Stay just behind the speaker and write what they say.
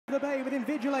The Bay with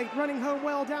Invigilate running home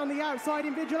well down the outside.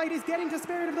 Invigilate is getting to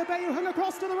Spirit of the Bay, who hung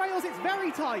across to the rails. It's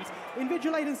very tight.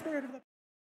 Invigilate and Spirit of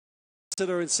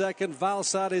the In second,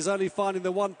 Valsad is only finding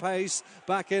the one pace.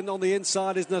 Back in on the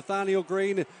inside is Nathaniel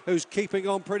Green, who's keeping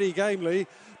on pretty gamely.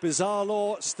 Bizarre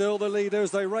Law still the leader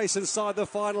as they race inside the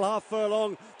final half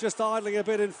furlong, just idling a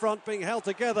bit in front, being held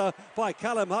together by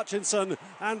Callum Hutchinson,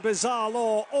 and Bizarre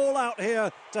Law all out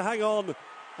here to hang on,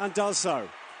 and does so.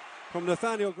 From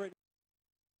Nathaniel Green.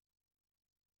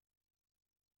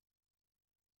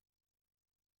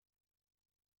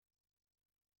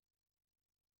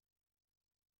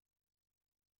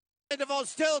 Interval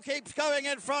still keeps going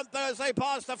in front though as they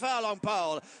pass the furlong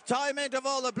pole. Time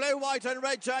interval, the blue, white and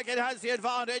red jacket has the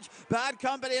advantage. Bad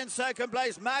Company in second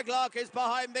place. Maglark is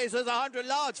behind these as 100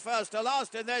 yards first to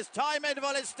last in this. Time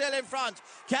interval is still in front.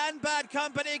 Can Bad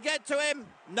Company get to him?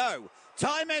 No.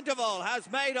 Time interval has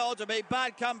made all to be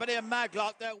Bad Company and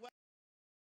Maglark.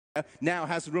 Now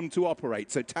has room to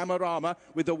operate. So Tamarama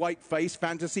with the white face,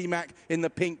 Fantasy Mac in the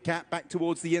pink cap. Back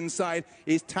towards the inside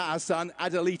is Tahasan,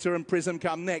 Adelita and Prism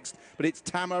come next. But it's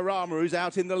Tamarama who's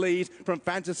out in the lead from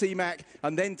Fantasy Mac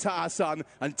and then Tahasan.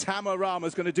 And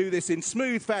Tamarama's going to do this in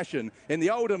smooth fashion in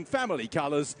the Oldham family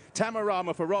colours.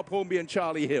 Tamarama for Rob Hornby and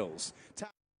Charlie Hills.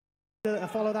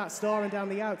 Follow that star and down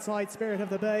the outside, Spirit of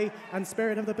the Bay, and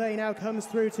Spirit of the Bay now comes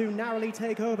through to narrowly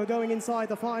take over going inside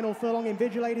the final furlong.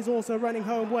 Invigilate is also running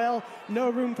home well, no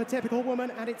room for Typical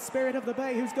Woman, and it's Spirit of the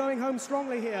Bay who's going home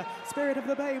strongly here. Spirit of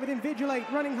the Bay with Invigilate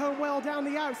running home well down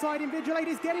the outside. Invigilate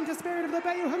is getting to Spirit of the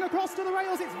Bay, who hung across to the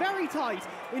rails. It's very tight.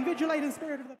 Invigilate and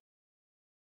Spirit of the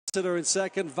In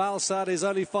second, Valsad is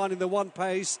only finding the one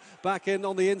pace. Back in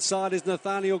on the inside is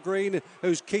Nathaniel Green,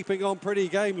 who's keeping on pretty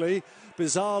gamely.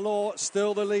 Bizarre Law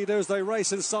still the leader as they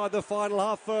race inside the final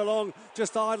half furlong,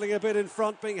 just idling a bit in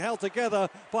front, being held together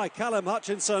by Callum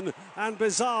Hutchinson, and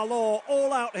Bizarre Law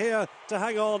all out here to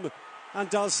hang on, and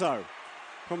does so.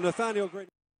 From Nathaniel Green.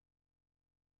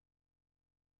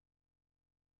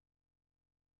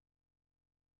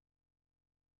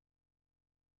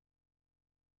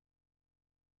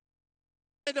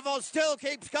 Interval still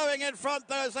keeps going in front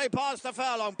though as they pass the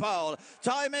furlong pole.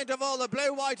 Time interval, the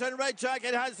blue, white and red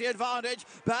jacket has the advantage.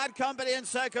 Bad Company in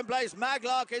second place.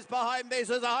 Maglark is behind these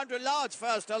as 100 yards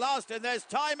first to last in this.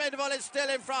 Time interval is still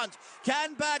in front.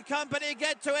 Can Bad Company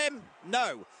get to him?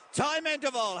 No. Time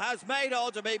interval has made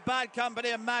all to be Bad Company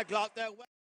and Maglark.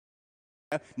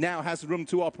 Now has room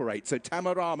to operate. So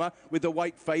Tamarama with the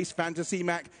white face, Fantasy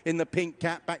Mac in the pink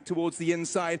cap. Back towards the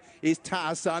inside is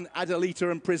Tahasan,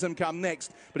 Adelita and Prism come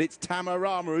next. But it's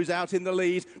Tamarama who's out in the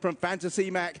lead from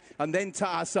Fantasy Mac and then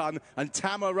Tahasan. And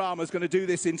Tamarama's going to do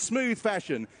this in smooth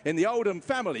fashion in the Oldham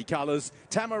family colours.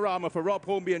 Tamarama for Rob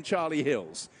Hornby and Charlie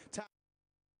Hills.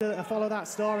 Follow that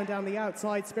star and down the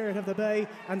outside, Spirit of the Bay,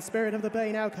 and Spirit of the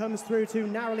Bay now comes through to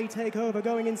narrowly take over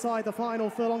going inside the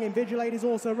final furlong. Invigilate is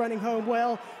also running home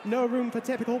well, no room for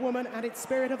Typical Woman, and it's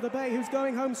Spirit of the Bay who's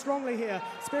going home strongly here.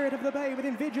 Spirit of the Bay with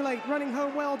Invigilate running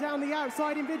home well down the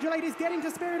outside. Invigilate is getting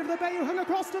to Spirit of the Bay, who hung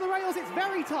across to the rails. It's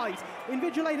very tight.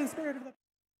 Invigilate and Spirit of the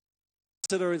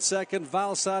In second,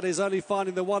 Valsad is only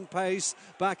finding the one pace.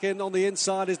 Back in on the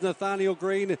inside is Nathaniel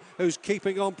Green, who's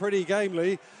keeping on pretty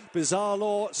gamely. Bizarre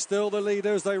Law still the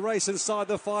leader as they race inside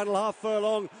the final half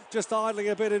furlong, just idling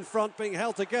a bit in front, being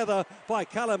held together by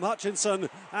Callum Hutchinson,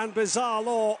 and Bizarre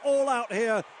Law all out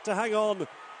here to hang on,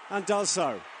 and does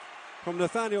so. From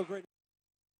Nathaniel Green.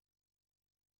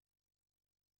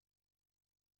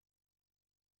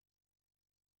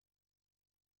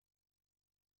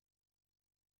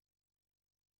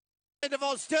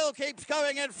 Interval still keeps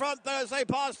going in front though as they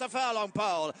pass the furlong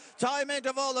pole. Time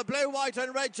interval, the blue, white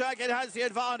and red jacket has the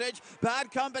advantage. Bad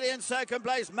Company in second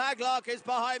place. Maglark is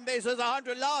behind these as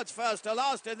 100 yards first to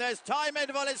last in this. Time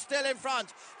interval is still in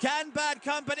front. Can Bad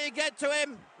Company get to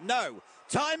him? No.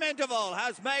 Time interval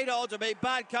has made all to be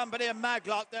Bad Company and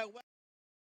Maglark.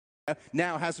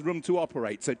 Now has room to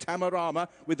operate. So Tamarama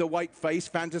with the white face,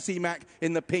 Fantasy Mac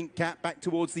in the pink cap. Back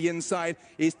towards the inside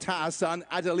is Tahasan,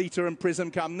 Adelita and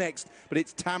Prism come next. But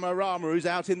it's Tamarama who's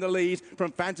out in the lead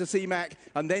from Fantasy Mac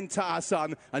and then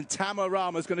Tahasan. And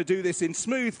Tamarama's going to do this in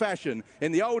smooth fashion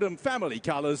in the Oldham family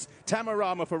colours.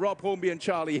 Tamarama for Rob Hornby and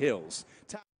Charlie Hills.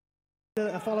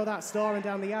 Follow that star and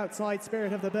down the outside,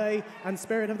 Spirit of the Bay, and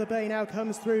Spirit of the Bay now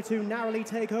comes through to narrowly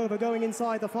take over going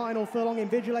inside the final furlong.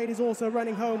 Invigilate is also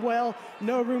running home well,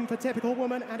 no room for Typical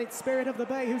Woman, and it's Spirit of the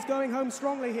Bay who's going home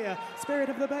strongly here. Spirit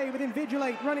of the Bay with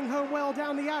Invigilate running home well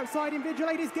down the outside.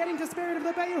 Invigilate is getting to Spirit of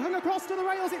the Bay, who hung across to the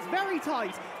rails. It's very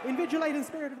tight. Invigilate and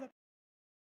Spirit of the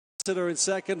Sitter in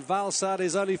second. Valsad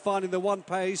is only finding the one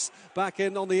pace. Back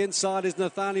in on the inside is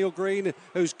Nathaniel Green,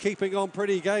 who's keeping on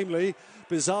pretty gamely.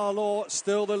 Bizarre Law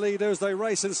still the leader as they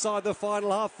race inside the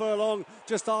final half furlong,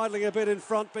 just idling a bit in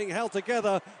front, being held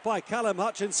together by Callum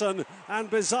Hutchinson.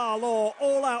 And Bizarre Law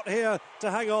all out here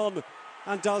to hang on,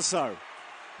 and does so.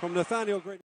 From Nathaniel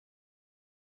Green.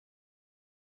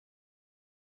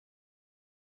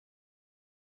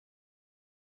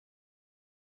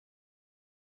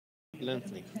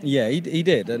 Yeah, he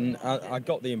did, and I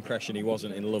got the impression he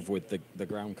wasn't in love with the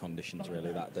ground conditions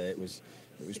really that day. It was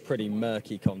pretty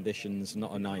murky conditions,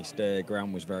 not a nice day.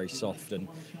 Ground was very soft, and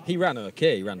he ran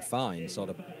okay, he ran fine,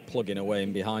 sort of plugging away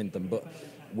in behind them, but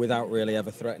without really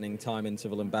ever threatening time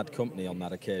interval and bad company on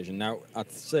that occasion. Now, I'd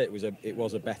say it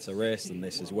was a better race than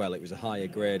this as well. It was a higher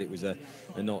grade. It was a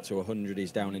 0 to 100.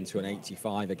 He's down into an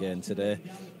 85 again today.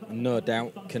 And no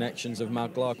doubt connections of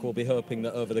Maglark will be hoping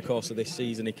that over the course of this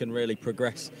season he can really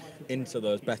progress into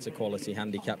those better quality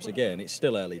handicaps again. It's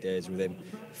still early days with him.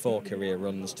 4 career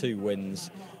runs, 2 wins,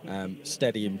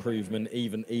 steady improvement.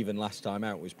 Even last time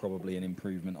out was probably an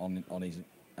improvement on his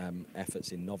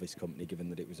efforts in novice company, given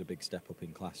that it was a big step up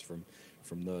in class from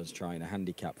those trying a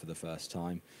handicap for the first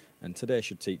time. And today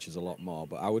should teach us a lot more.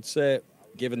 But I would say,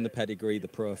 given the pedigree, the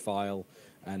profile,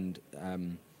 and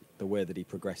the way that he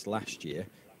progressed last year,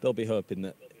 they'll be hoping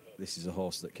that this is a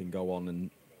horse that can go on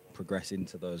and progress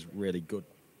into those really good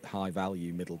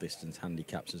high-value middle-distance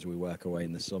handicaps as we work away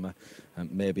in the summer,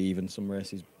 and maybe even some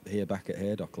races here back at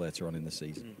Haydock later on in the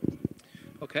season.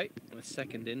 Okay, the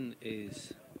second in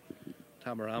is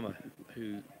Tamarama,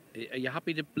 who... Are you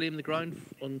happy to blame the ground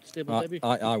on stable debut?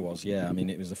 I was, yeah. I mean,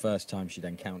 it was the first time she'd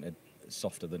encountered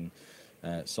softer than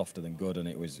good, and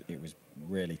it was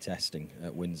really testing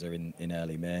at Windsor in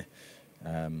early May.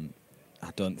 I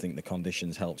don't think the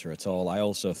conditions helped her at all. I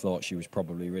also thought she was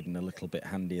probably ridden a little bit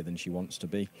handier than she wants to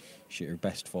be. Her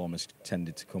best form has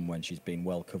tended to come when she's been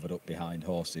well covered up behind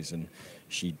horses, and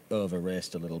she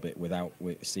over-raced a little bit without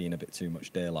seeing a bit too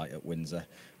much daylight at Windsor.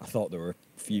 I thought there were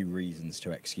a few reasons to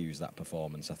excuse that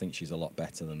performance. I think she's a lot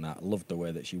better than that. Loved the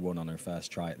way that she won on her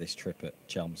first try at this trip at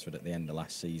Chelmsford at the end of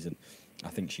last season. I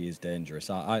think she is dangerous.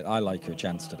 I like her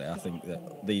chance today. I think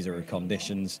that these are her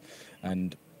conditions,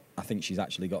 and I think she's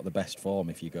actually got the best form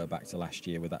if you go back to last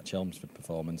year with that Chelmsford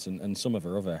performance, and some of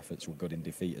her other efforts were good in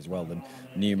defeat as well. The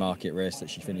Newmarket race that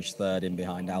she finished third in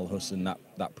behind Al Husson,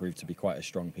 that proved to be quite a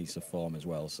strong piece of form as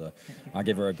well. So I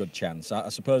give her a good chance. I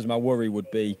suppose my worry would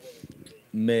be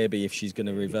maybe if she's going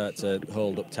to revert to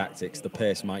hold-up tactics, the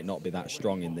pace might not be that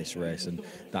strong in this race, and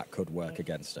that could work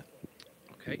against her.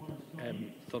 Okay,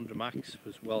 Thunder Max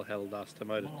was well held last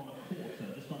time out at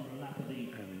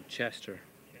Chester.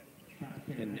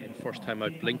 In first time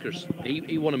out blinkers.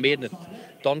 He won a maiden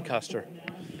at Doncaster,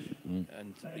 and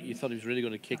you thought he was really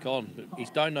going to kick on, but he's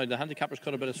down now. The handicapper's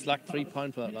cut a bit of slack,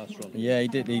 £3 for that last run. Yeah, he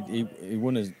did. He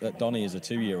won at Donny as a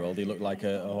 2-year-old. He looked like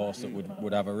a horse that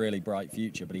would have a really bright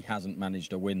future, but he hasn't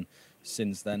managed a win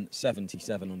since then.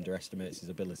 77 underestimates his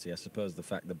ability. I suppose the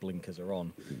fact that blinkers are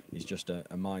on is just a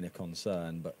minor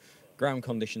concern, but ground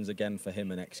conditions again for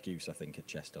him an excuse, I think, at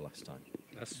Chester last time.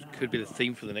 That could be the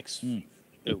theme for the next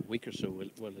week or so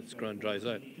while its ground dries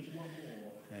out.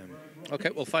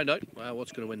 Okay, we'll find out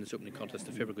what's going to win this opening contest.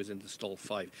 The favourite goes into stall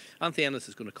 5. Anthony Ennis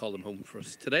is going to call them home for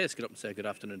us today. Let's get up and say good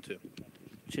afternoon to him.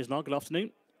 Cheers, Noel. Good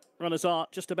afternoon. Runners are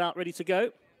just about ready to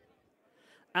go.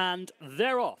 And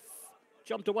they're off.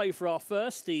 Jumped away for our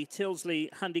first, the Tilsley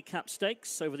Handicap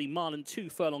Stakes over the 1 and 2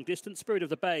 furlong distance. Spirit of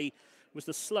the Bay was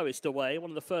the slowest away.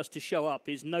 One of the first to show up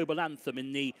is Noble Anthem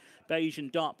in the beige and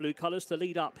dark blue colours to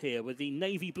lead up here with the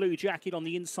navy blue jacket on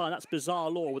the inside. That's Bizarre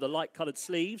Law with the light coloured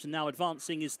sleeves. And now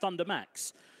advancing is Thunder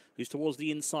Max, who's towards the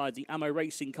inside, the Ammo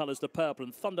Racing colours, the purple.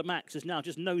 And Thunder Max is now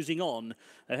just nosing on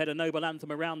ahead of Noble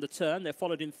Anthem around the turn. They're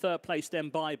followed in third place then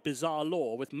by Bizarre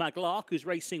Law with Maglark, who's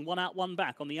racing 1 out, 1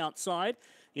 back on the outside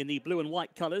in the blue and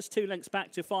white colours. 2 lengths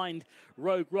back to find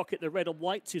Rogue Rocket, the red and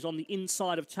whites, who's on the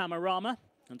inside of Tamarama.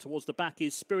 And towards the back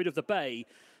is Spirit of the Bay,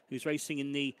 who's racing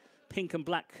in the pink and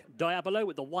black Diabolo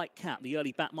with the white cap, the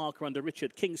early back marker under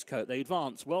Richard Kingscote. They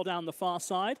advance well down the far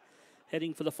side,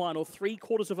 heading for the final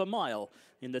 3/4 of a mile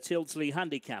in the Tilsley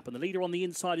Handicap. And the leader on the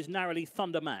inside is narrowly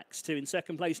Thunder Max. 2 in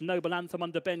second place, Noble Anthem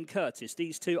under Ben Curtis.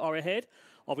 These 2 are ahead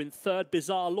of in third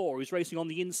Bizarre Law, who's racing on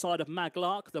the inside of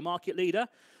Maglark, the market leader,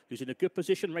 who's in a good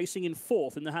position, racing in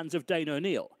 4th in the hands of Dane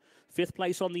O'Neill. Fifth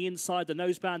place on the inside, the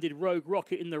nose-banded Rogue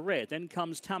Rocket in the red. Then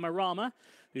comes Tamarama,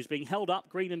 who's being held up,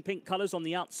 green and pink colours on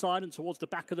the outside, and towards the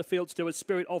back of the field still is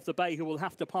Spirit of the Bay, who will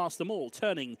have to pass them all,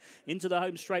 turning into the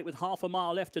home straight with half a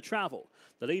mile left to travel.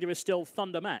 The leader is still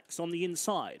Thunder Max on the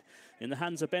inside. In the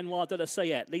hands of Benoit de la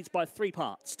Sayette, leads by 3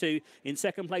 parts to, in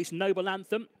second place, Noble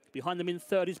Anthem. Behind them in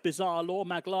third is Bizarre Law.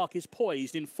 Maglark is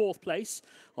poised in fourth place.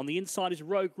 On the inside is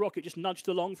Rogue Rocket, just nudged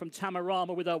along from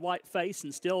Tamarama with her white face,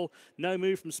 and still no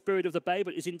move from Spirit of the Bay,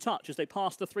 but is in touch as they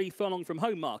pass the 3 furlong from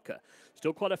home marker.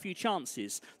 Still quite a few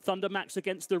chances. Thunder Max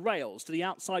against the rails. To the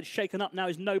outside, shaken up now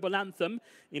is Noble Anthem.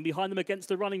 In behind them against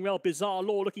the running rail, Bizarre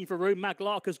Law looking for room.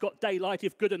 Maglark has got daylight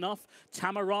if good enough.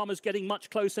 Tamarama's getting much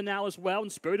closer now as well,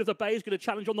 and Spirit of the Bay is going to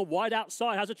challenge on the wide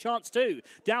outside, has a chance too.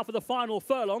 Down for the final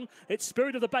furlong, it's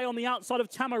Spirit of the Bay on the outside of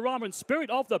Tamarama, and Spirit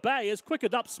of the Bay has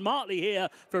quickened up smartly here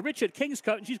for Richard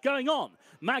Kingscote, and she's going on.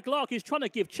 Maglark is trying to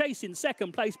give chase in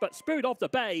second place, but Spirit of the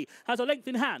Bay has a length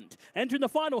in hand. Entering the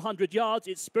final 100 yards,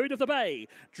 it's Spirit of the Bay.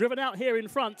 Driven out here in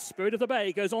front, Spirit of the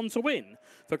Bay goes on to win.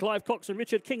 For Clive Cox and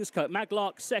Richard Kingscote,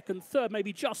 Maglark second, third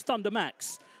maybe just Thunder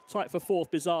Max. Tight for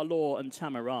fourth, Bizarre Law and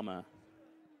Tamarama.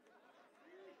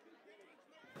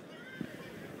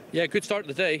 Yeah, good start of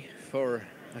the day for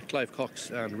Clive Cox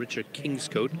and Richard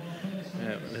Kingscote.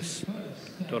 This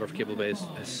daughter of Cable Bay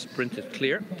has sprinted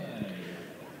clear.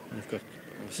 And they've got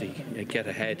obviously a get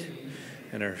ahead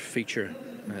in her feature.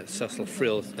 Cecil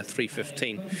Frill at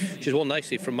 3:15. She's won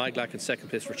nicely from Maglark in second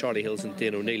place for Charlie Hills and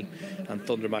Dane O'Neill, and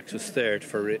Thundermax was third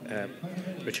for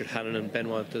Richard Hannon and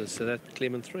Benoit de Sayette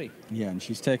claiming 3. Yeah, and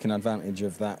she's taken advantage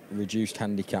of that reduced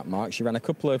handicap mark. She ran a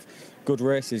couple of good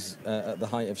races at the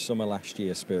height of summer last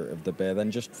year, Spirit of the Bay,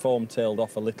 then just form tailed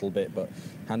off a little bit, but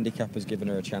handicap has given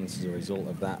her a chance as a result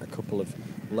of that. A couple of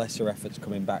lesser efforts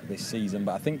coming back this season,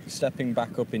 but I think stepping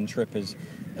back up in trip has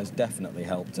definitely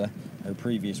helped her. Her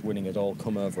previous winning had all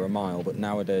come over a mile, but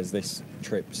nowadays this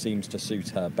trip seems to suit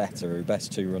her better. Her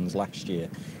best 2 runs last year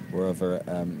were over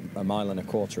a mile and a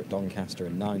quarter at Doncaster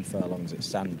and 9 furlongs at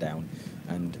Sandown,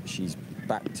 and she's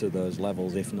back to those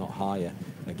levels, if not higher,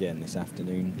 again this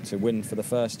afternoon to win for the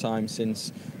first time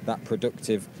since that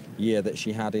productive year that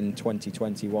she had in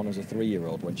 2021 as a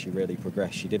 3-year-old when she really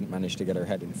progressed. She didn't manage to get her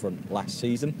head in front last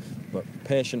season, but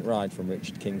patient ride from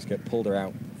Richard Kingscote pulled her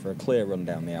out for a clear run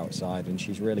down the outside, and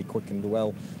she's really quickened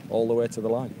well all the way to the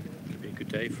line. It'll be a good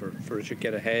day for Richard.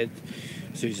 Get ahead.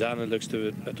 Susanna looks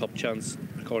to a top chance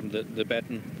according to the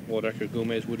betting. Wardaker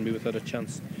Gomez wouldn't be without a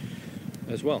chance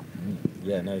as well.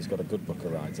 Yeah, no, he's got a good book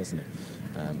of rides, hasn't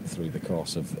he, through the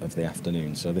course of the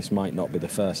afternoon. So this might not be the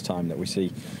first time that we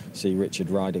see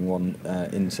Richard riding one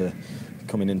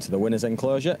coming into the winner's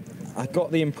enclosure. I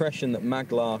got the impression that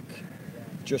Maglark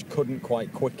just couldn't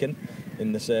quite quicken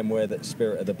in the same way that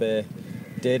Spirit of the Bay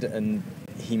did, and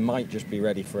he might just be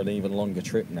ready for an even longer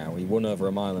trip now. He won over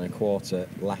a mile and a quarter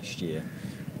last year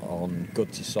on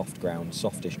good to soft ground,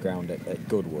 softish ground at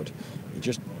Goodwood. He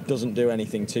just doesn't do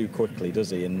anything too quickly, does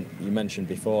he? And you mentioned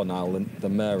before, Niall, the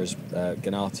Mura's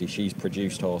Ganati, she's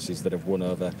produced horses that have won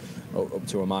over up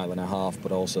to a mile and a half,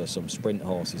 but also some sprint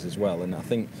horses as well. And I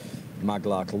think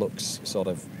Maglark looks sort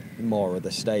of more of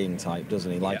the staying type,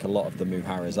 doesn't he? Like a lot of the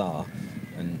Muharas are.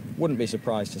 And wouldn't be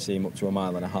surprised to see him up to a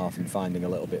mile and a half and finding a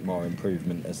little bit more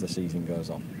improvement as the season goes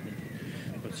on.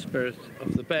 But Spirit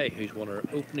of the Bay, who's won her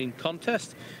opening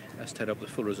contest, has tied up the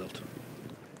full result.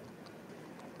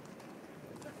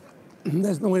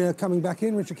 There's the winner coming back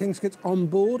in. Richard Kingscote's on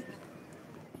board.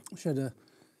 Showed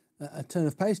a turn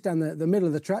of pace down the middle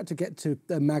of the track to get to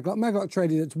Maglark. Maglark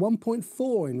traded at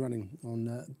 1.4 in running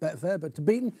on Betfair, but to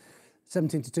beaten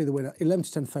 17-2 the winner,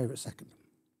 11-10 favourite second.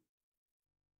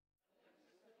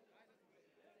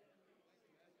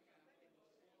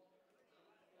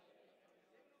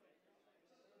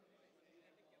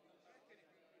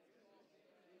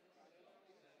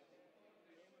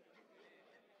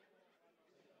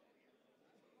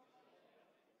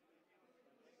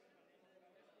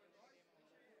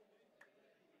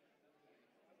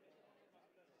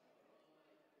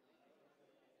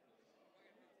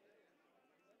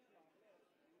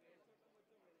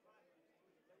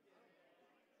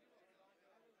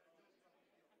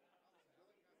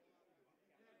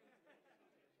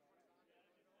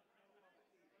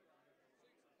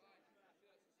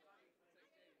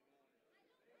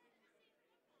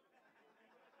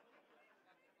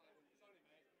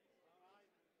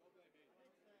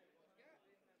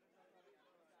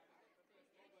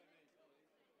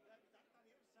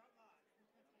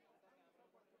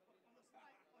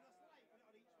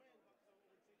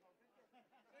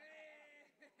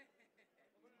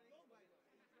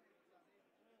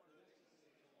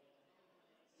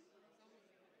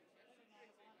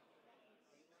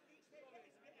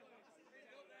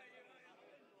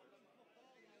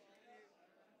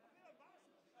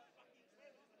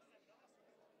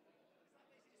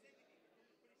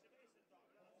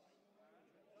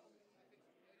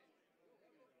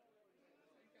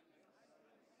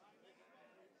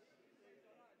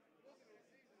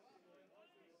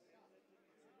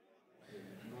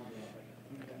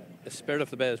 Spirit of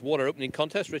the Bay's water opening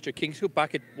contest. Richard Kingscote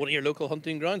back at one of your local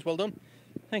hunting grounds. Well done.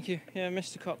 Thank you. Yeah,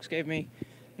 Mr. Cox gave me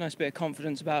a nice bit of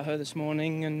confidence about her this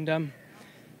morning, and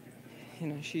you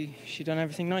know, she done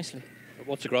everything nicely.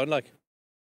 What's the ground like?